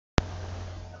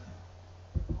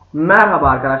Merhaba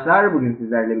arkadaşlar, bugün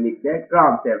sizlerle birlikte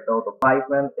Grand Theft Auto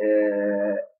 5'ın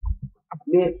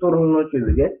bir sorununu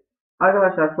çözeceğiz.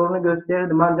 Arkadaşlar sorunu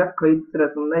gösterirdim ancak kayıt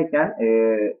sırasındayken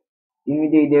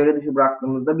videoyu devre dışı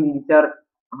bıraktığımızda bilgisayar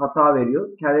hata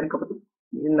veriyor. Kendini kapatıp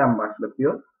yeniden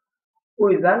başlatıyor. O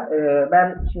yüzden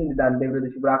ben şimdiden devre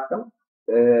dışı bıraktım.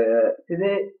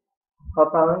 Size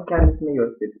hatanın kendisini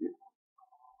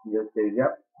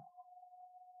göstereceğim.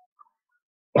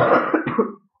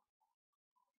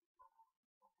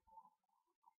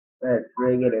 Evet,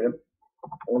 şuraya gelelim.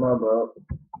 Ona da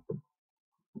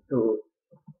şu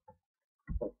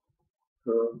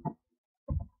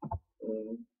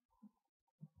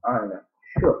aynen.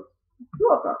 Şu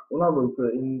hata. Buna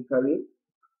buluşu Initalize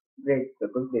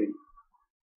Diectx değil.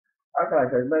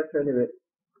 Arkadaşlar ben şöyle bir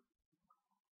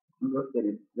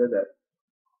göstereyim size de.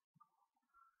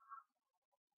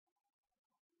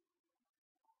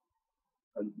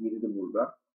 Girdi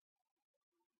burada.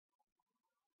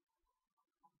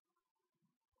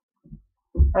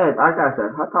 Evet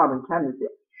arkadaşlar hatanın kendisi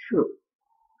şu.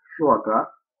 Şu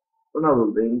hata. Buna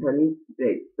buluşu Initalize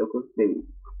Diectx değil.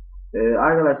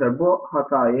 Arkadaşlar bu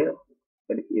hatayı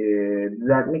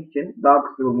düzeltmek için daha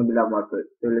kısa yolunu bilen varsa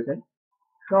söylesin.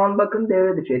 Şu an bakın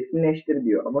devre dışı etkinleştir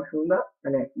diyor. Ama şunda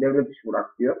hani devre dışı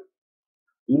bırak diyor.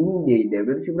 İndiği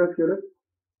devre dışı bırakıyoruz.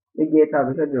 Ve GTA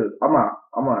 5 açıyoruz.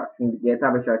 Ama şimdi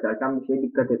GTA 5 açarken bir şeye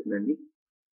dikkat etmeliyiz.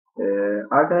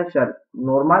 Arkadaşlar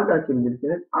normalde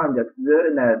açabilirsiniz ancak size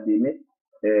önerdiğimiz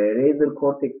Razer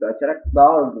Cortex'i açarak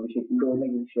daha hızlı bir şekilde oyuna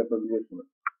giriş yapabiliyorsunuz.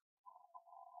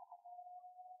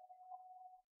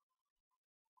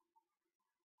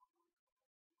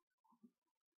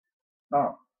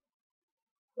 Tamam.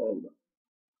 Oldu.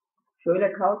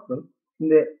 Şöyle kalsın.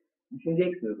 Şimdi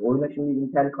düşüneceksiniz. Oyuna şimdi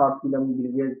Intel kartıyla mı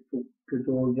gireceğiz? Çok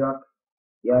kötü olacak.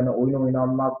 Yani oyun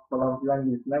oynanmaz falan filan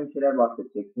gibisinden bir şeyler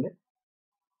bahsedeceksiniz.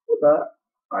 Bu da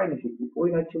aynı şekilde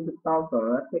oyun açıldıktan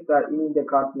sonra tekrar Nvidia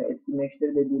kartını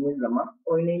etkinleştir dediğiniz zaman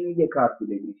oyuna Nvidia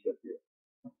kartıyla giriş yapıyor.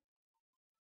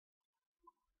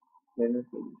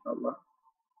 Denesin inşallah.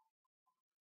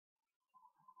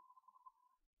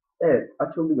 Evet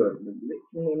açıldı gördüğünüz gibi.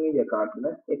 Şimdi Nvidia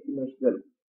kartını etkinleştirelim.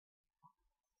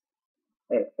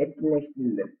 Evet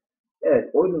etkinleştirildi.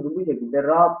 Evet oyununuzu bu şekilde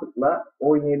rahatlıkla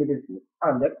oynayabilirsiniz.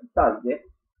 Ancak sadece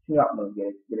şunu yapmanız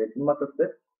gerekir. Yönetim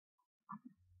masası.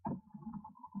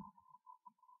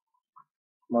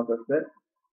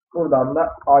 Buradan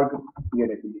da aygıt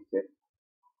yöneticisi.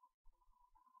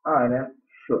 Aynen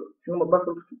şu. Şunu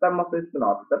basılı tutup ben masa üstüne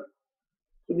attım.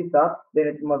 Ki bir saat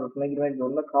denetim masasına girmek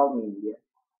zorunda kalmayayım diye.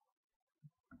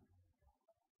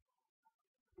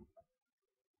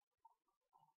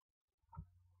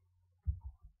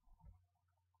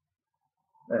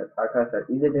 Evet arkadaşlar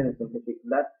izlediğiniz için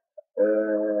teşekkürler.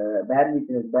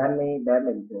 Beğendiyseniz beğenmeyi,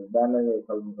 beğenmediyseniz beğenmeyi ve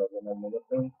kanalımıza abone olmayı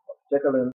unutmayın. Hoşçakalın.